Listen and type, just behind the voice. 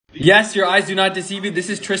Yes, your eyes do not deceive you. This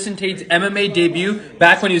is Tristan Tate's MMA debut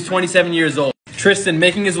back when he was 27 years old. Tristan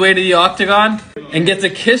making his way to the octagon and gets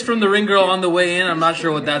a kiss from the ring girl on the way in. I'm not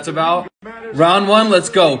sure what that's about. Round one, let's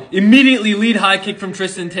go. Immediately lead high kick from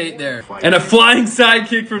Tristan Tate there. And a flying side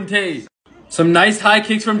kick from Tate. Some nice high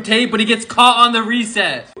kicks from Tate, but he gets caught on the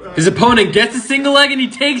reset. His opponent gets a single leg and he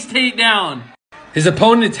takes Tate down. His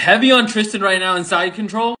opponent is heavy on Tristan right now in side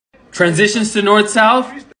control. Transitions to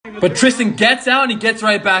north-south. But Tristan gets out and he gets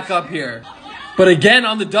right back up here. But again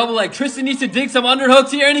on the double leg, Tristan needs to dig some underhooks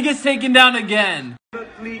here and he gets taken down again.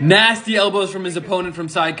 Nasty elbows from his opponent from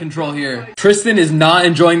side control here. Tristan is not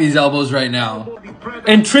enjoying these elbows right now.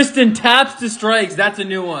 And Tristan taps to strikes. That's a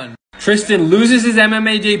new one. Tristan loses his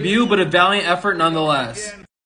MMA debut, but a valiant effort nonetheless.